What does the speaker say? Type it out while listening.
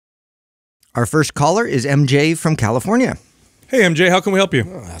Our first caller is MJ from California. Hey, MJ, how can we help you?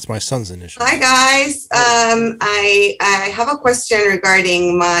 Oh, that's my son's initial. Hi, guys. I have a question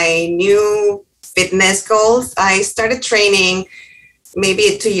regarding my new fitness goals. I started training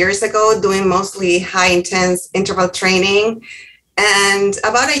maybe 2 years ago, doing mostly high intense interval training. And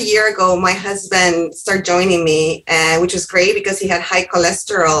about a year ago, my husband started joining me, which was great because he had high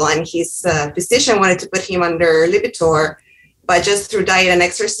cholesterol and his physician wanted to put him under Lipitor. But just through diet and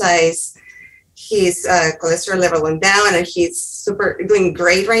exercise, his cholesterol level went down and he's doing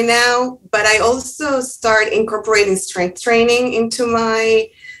great right now. But I also started incorporating strength training into my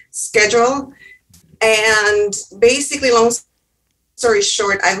schedule. And basically, long story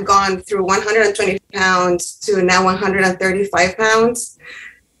short, I've gone through 120 pounds to now 135 pounds.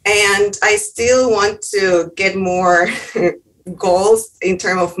 And I still want to get more goals in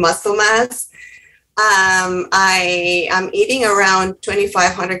terms of muscle mass. I am eating around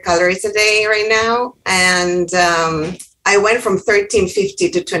 2,500 calories a day right now. And I went from 1,350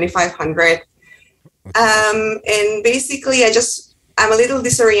 to 2,500. And basically, I'm a little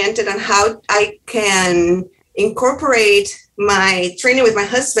disoriented on how I can incorporate my training with my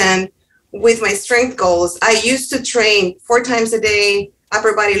husband with my strength goals. I used to train 4 times a day,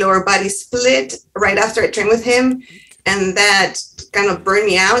 upper body, lower body split right after I trained with him. And that kind of burned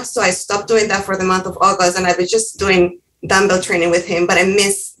me out. So I stopped doing that for the month of August. And I was just doing dumbbell training with him, but I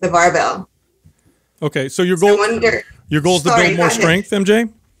miss the barbell. Okay. So your goal is to build more strength,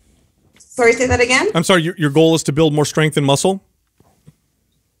 MJ? Sorry, say that again? I'm sorry. Your goal is to build more strength and muscle?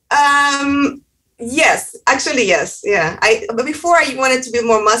 Yes, actually, yes. Yeah. But before I wanted to build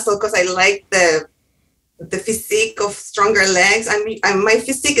more muscle because I like the physique of stronger legs. My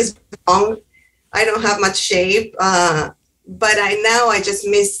physique is long. I don't have much shape, but I just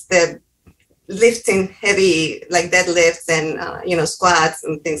miss the lifting heavy, like deadlifts and squats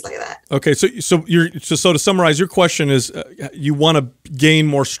and things like that. Okay, so to summarize, your question is you want to gain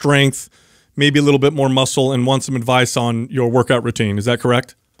more strength, maybe a little bit more muscle, and want some advice on your workout routine. Is that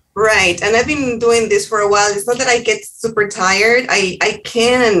correct? Right, and I've been doing this for a while. It's not that I get super tired. I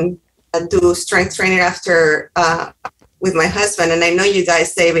can do strength training after. With my husband, and I know you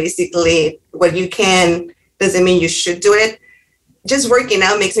guys say basically what you can doesn't mean you should do it. Just working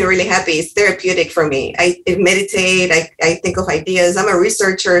out makes me really happy. It's therapeutic for me. I meditate. I think of ideas. I'm a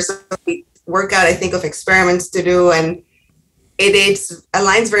researcher, so we work out. I think of experiments to do, and it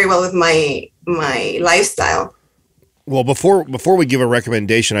aligns very well with my lifestyle. Well, before we give a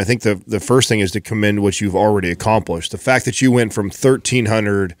recommendation, I think the first thing is to commend what you've already accomplished. The fact that you went from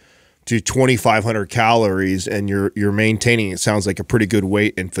 1,300 to 2,500 calories and you're maintaining, it sounds like, a pretty good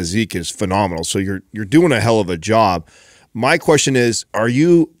weight and physique is phenomenal. So you're doing a hell of a job. My question is,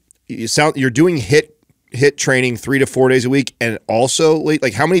 you're doing HIIT training 3 to 4 days a week, and also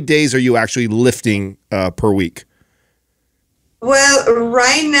like how many days are you actually lifting per week? Well,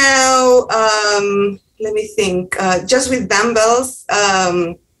 right now, let me think. Just with dumbbells.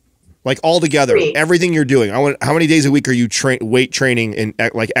 Like all together, 3. Everything you're doing. How many days a week are you weight training and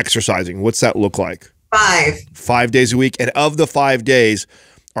like exercising? What's that look like? 5. 5 days a week. And of the 5 days,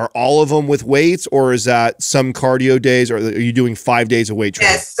 are all of them with weights, or is that some cardio days, or are you doing 5 days of weight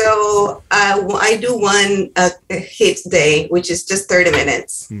training? Yes. So I do one HIIT day, which is just 30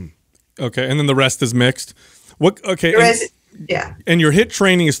 minutes. Okay, and then the rest is mixed. Okay. Yeah. And your HIIT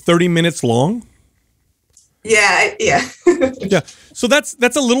training is 30 minutes long? Yeah. Yeah. Yeah. So that's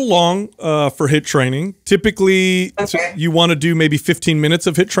a little long for HIIT training. Typically, you want to do maybe 15 minutes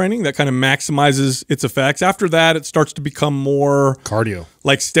of HIIT training. That kind of maximizes its effects. After that, it starts to become more cardio,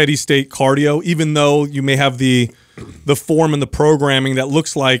 like steady state cardio, even though you may have the form and the programming that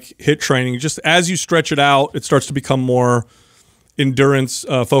looks like HIIT training. Just as you stretch it out, it starts to become more endurance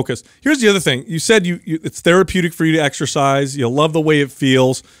focused. Here's the other thing. You said it's therapeutic for you to exercise. You love the way it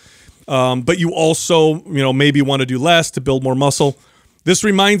feels. But you also, maybe want to do less to build more muscle. This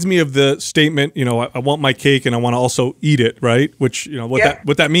reminds me of the statement, I want my cake and I want to also eat it, right? Which,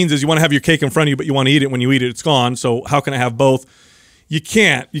 what that means is you want to have your cake in front of you, but you want to eat it. When you eat it, it's gone. So how can I have both? You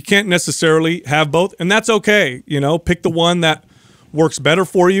can't necessarily have both, and that's okay. Pick the one that works better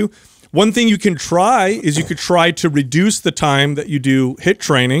for you. One thing you can try is you could try to reduce the time that you do HIIT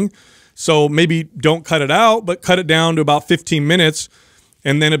training. So maybe don't cut it out, but cut it down to about 15 minutes.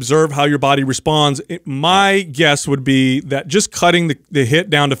 And then observe how your body responds. My guess would be that just cutting the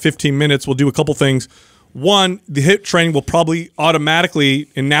HIIT down to 15 minutes will do a couple things. One, the HIIT training will probably automatically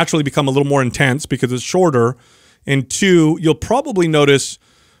and naturally become a little more intense because it's shorter. And 2, you'll probably notice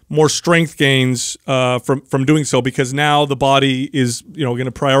more strength gains from doing so, because now the body is going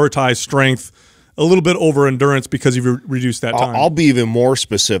to prioritize strength a a little bit over endurance because you've reduced that time. I'll be even more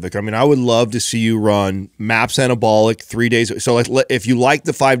specific. I mean, I would love to see you run MAPS Anabolic 3 days. So if you like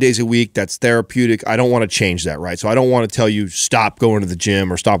the 5 days a week, that's therapeutic. I don't want to change that, right? So I don't want to tell you stop going to the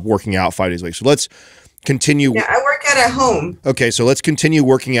gym or stop working out 5 days a week. So let's continue. Yeah, I work out at home. Okay, so let's continue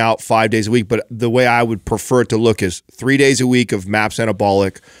working out 5 days a week. But the way I would prefer it to look is 3 days a week of MAPS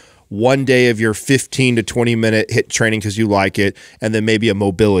Anabolic, 1 day of your 15 to 20 minute HIIT training because you like it, and then maybe a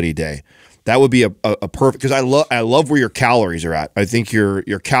mobility day. That would be a perfect, because I love where your calories are at. I think your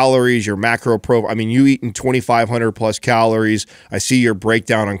calories, your macro pro. I mean, you eating 2,500 plus calories. I see your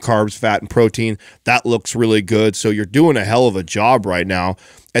breakdown on carbs, fat, and protein. That looks really good. So you're doing a hell of a job right now.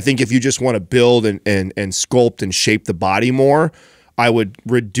 I think if you just want to build and sculpt and shape the body more, I would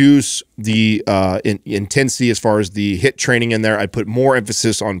reduce the intensity as far as the HIIT training in there. I'd put more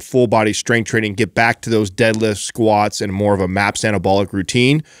emphasis on full body strength training, get back to those deadlifts, squats, and more of a MAPS Anabolic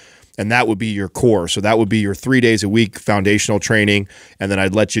routine. And that would be your core. So that would be your 3 days a week foundational training. And then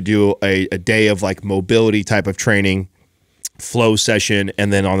I'd let you do a day of like mobility type of training, flow session.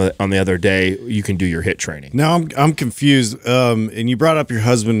 And then on the other day, you can do your HIIT training. Now I'm confused. And you brought up your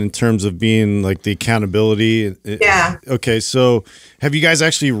husband in terms of being like the accountability. Yeah. Okay. So have you guys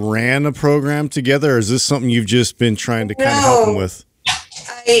actually ran a program together, or is this something you've just been trying to kind of help him with?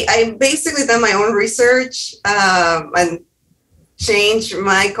 I basically done my own research, and change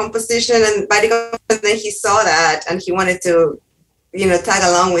my composition and body composition. And then he saw that and he wanted to, tag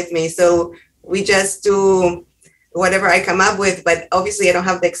along with me. So we just do whatever I come up with, but obviously I don't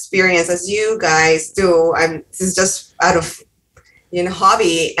have the experience as you guys do. This is just out of,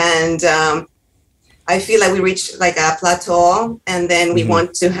 hobby. And I feel like we reached like a plateau, and then we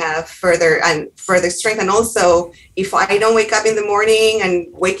want to have further strength. And also, if I don't wake up in the morning and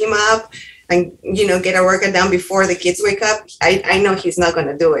wake him up, and get a workout done before the kids wake up, I know he's not going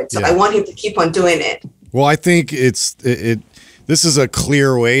to do it. So I want him to keep on doing it. Well, I think this is a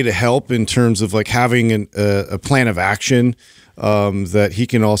clear way to help in terms of like having a plan of action that he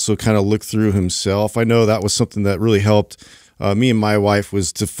can also kind of look through himself. I know that was something that really helped me and my wife,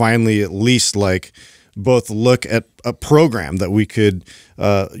 was to finally at least like both look at a program that we could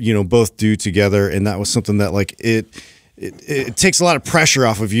both do together, and that was something that like it takes a lot of pressure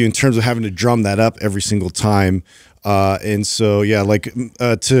off of you in terms of having to drum that up every single time. And so, yeah, like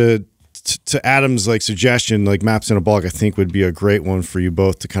to Adam's like suggestion, like MAPS Anabolic, I think would be a great one for you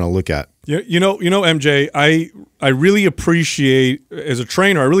both to kind of look at. Yeah, MJ, I really appreciate, as a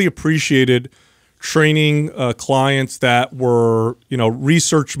trainer, I really appreciated training clients that were,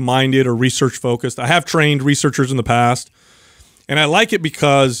 research minded or research focused. I have trained researchers in the past, and I like it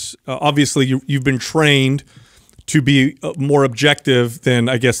because obviously you've been trained to be more objective than,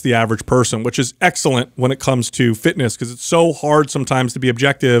 I guess, the average person, which is excellent when it comes to fitness, because it's so hard sometimes to be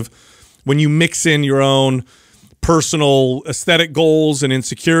objective when you mix in your own personal aesthetic goals and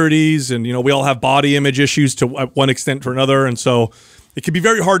insecurities. And, we all have body image issues to one extent or another. And so it can be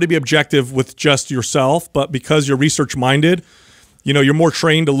very hard to be objective with just yourself. But because you're research minded, you're more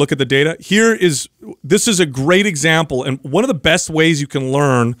trained to look at the data. This is a great example. And one of the best ways you can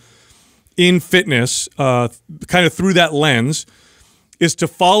learn in fitness, kind of through that lens, is to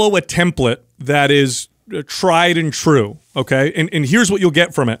follow a template that is tried and true, okay? And here's what you'll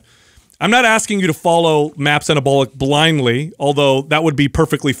get from it. I'm not asking you to follow MAPS Anabolic blindly, although that would be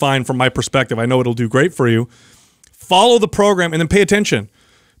perfectly fine from my perspective. I know it'll do great for you. Follow the program and then pay attention.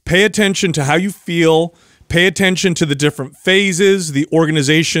 Pay attention to how you feel. Pay attention to the different phases, the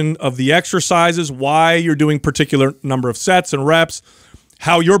organization of the exercises, why you're doing particular number of sets and reps,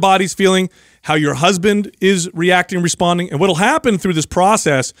 how your body's feeling, how your husband is reacting, responding. And what'll happen through this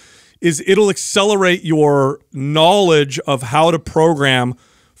process is it'll accelerate your knowledge of how to program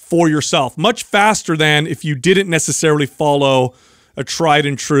for yourself much faster than if you didn't necessarily follow a tried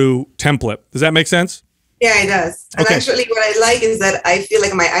and true template. Does that make sense? Yeah, it does. And actually what I like is that I feel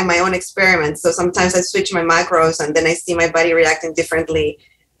like I'm my own experiment. So sometimes I switch my macros and then I see my body reacting differently.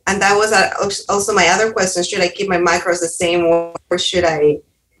 And that was also my other question. Should I keep my macros the same, or should I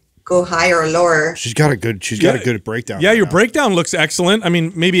go higher or lower? She's got a good breakdown. Yeah, right your now. Breakdown looks excellent. I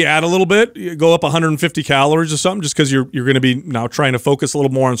mean, maybe add a little bit, go up 150 calories or something, just because you're going to be now trying to focus a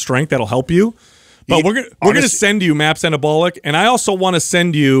little more on strength. That'll help you. But we're going to send you MAPS Anabolic, and I also want to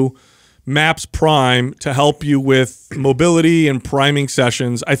send you MAPS Prime to help you with mobility and priming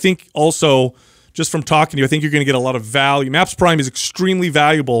sessions. I think also, just from talking to you, I think you're going to get a lot of value. MAPS Prime is extremely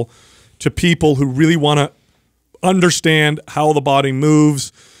valuable to people who really want to understand how the body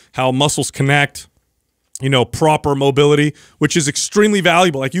moves, how muscles connect, proper mobility, which is extremely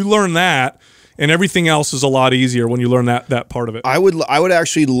valuable. Like, you learn that, and everything else is a lot easier when you learn that part of it. I would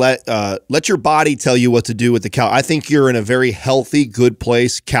actually let your body tell you what to do with the cal. I think you're in a very healthy, good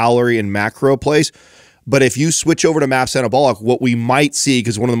place, calorie and macro place. But if you switch over to MAPS Anabolic, what we might see,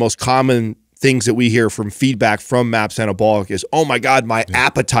 because one of the most common things that we hear from feedback from MAPS Anabolic is, oh my God, my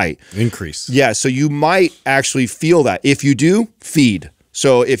appetite increase. Yeah, so you might actually feel that. If you do, feed.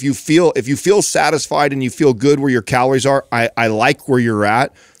 So if you feel satisfied and you feel good where your calories are, I like where you're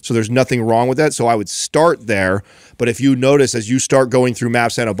at. So there's nothing wrong with that. So I would start there. But if you notice as you start going through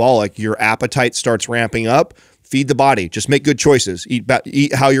MAPS Anabolic, your appetite starts ramping up, feed the body. Just make good choices.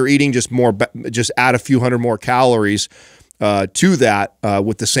 Eat how you're eating, just add a few hundred more calories to that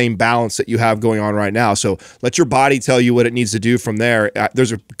with the same balance that you have going on right now. So let your body tell you what it needs to do from there.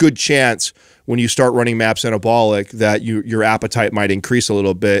 There's a good chance when you start running MAPS Anabolic that your appetite might increase a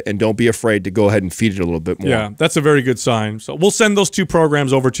little bit, and don't be afraid to go ahead and feed it a little bit more. Yeah, that's a very good sign. So we'll send those 2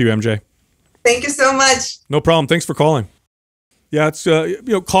 programs over to you, MJ. Thank you so much. No problem. Thanks for calling. Yeah, it's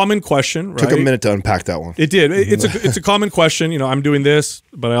common question, right? Took a minute to unpack that one. It did. It's a common question. I'm doing this,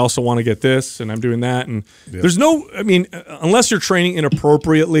 but I also want to get this, and I'm doing that. And there's no, unless you're training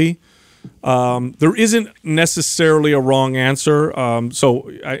inappropriately, there isn't necessarily a wrong answer. So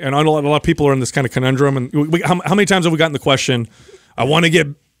I know a lot of people are in this kind of conundrum. And how many times have we gotten the question, I want to get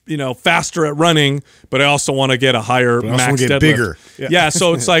faster at running, but I also want to get a higher max deadlift. Bigger. Yeah.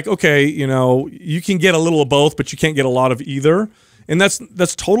 So it's like, okay, you can get a little of both, but you can't get a lot of either. And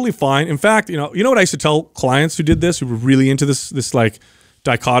that's totally fine. In fact, you know what I used to tell clients who did this, who were really into this like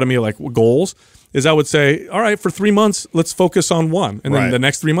dichotomy of like goals, is I would say, all right, for 3 months, let's focus on one. And then the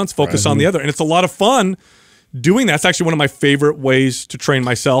next 3 months, focus on the other. And it's a lot of fun doing that. It's actually one of my favorite ways to train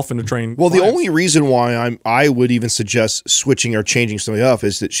myself and to train clients. The only reason why I would even suggest switching or changing something up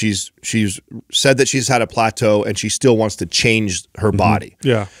is that she's said that she's had a plateau and she still wants to change her body.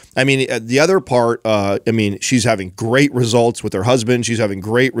 Yeah. The other part, she's having great results with her husband. She's having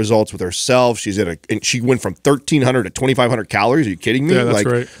great results with herself. She went from 1,300 to 2,500 calories. Are you kidding me? Yeah, that's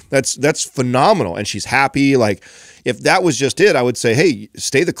great. That's phenomenal. And she's happy. Like, if that was just it, I would say, hey,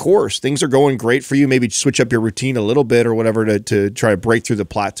 stay the course. Things are going great for you. Maybe switch up your routine a little bit or whatever to try to break through the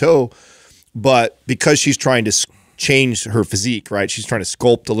plateau. But because she's trying to change her physique, right? She's trying to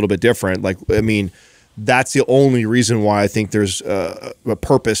sculpt a little bit different. That's the only reason why I think there's a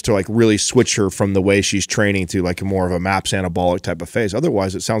purpose to like really switch her from the way she's training to like more of a MAPS Anabolic type of phase.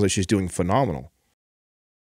 Otherwise, it sounds like she's doing phenomenal.